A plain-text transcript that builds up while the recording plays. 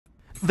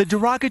The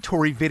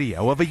derogatory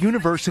video of a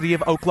University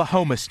of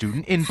Oklahoma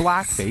student in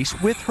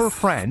blackface with her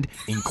friend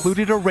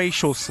included a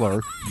racial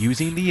slur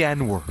using the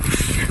N-word.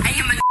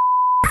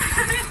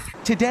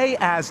 Today,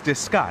 as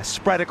disgust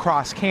spread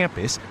across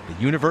campus,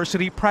 the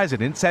university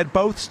president said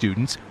both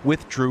students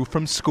withdrew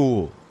from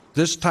school.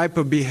 This type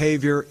of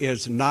behavior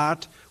is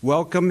not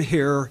welcome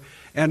here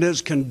and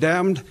is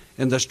condemned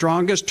in the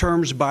strongest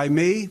terms by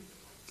me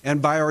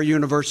and by our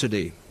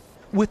university.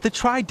 With the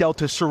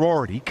Tri-Delta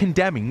sorority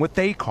condemning what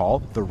they call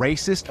the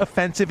racist,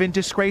 offensive, and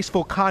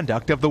disgraceful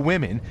conduct of the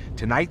women,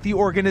 tonight the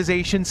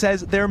organization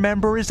says their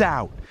member is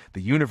out.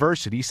 The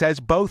university says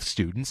both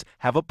students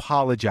have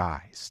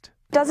apologized.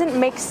 It doesn't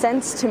make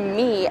sense to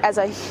me as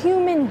a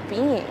human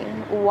being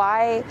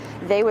why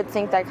they would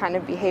think that kind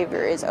of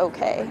behavior is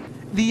okay.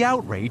 The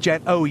outrage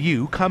at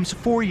OU comes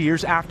 4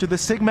 years after the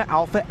Sigma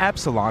Alpha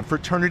Epsilon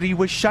fraternity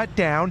was shut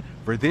down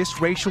for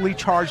this racially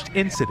charged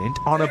incident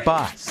on a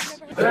bus.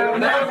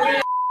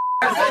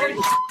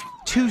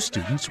 2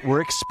 students were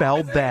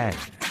expelled then.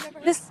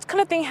 This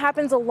kind of thing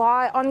happens a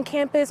lot on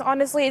campus.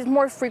 Honestly, it's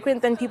more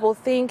frequent than people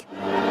think.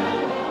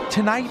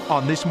 Tonight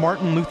on this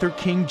Martin Luther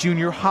King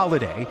Jr.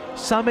 holiday,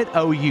 some at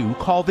OU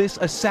call this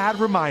a sad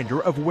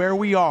reminder of where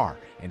we are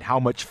and how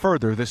much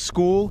further the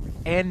school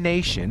and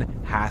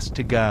nation has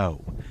to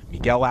go.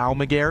 Miguel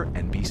Almaguer,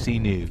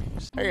 NBC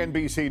News. Hey,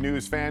 NBC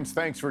News fans,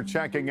 thanks for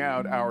checking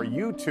out our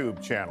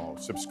YouTube channel.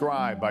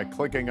 Subscribe by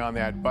clicking on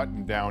that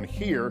button down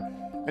here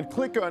and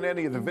click on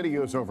any of the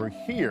videos over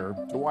here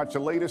to watch the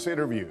latest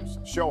interviews,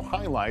 show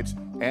highlights,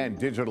 and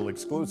digital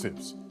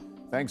exclusives.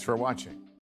 Thanks for watching.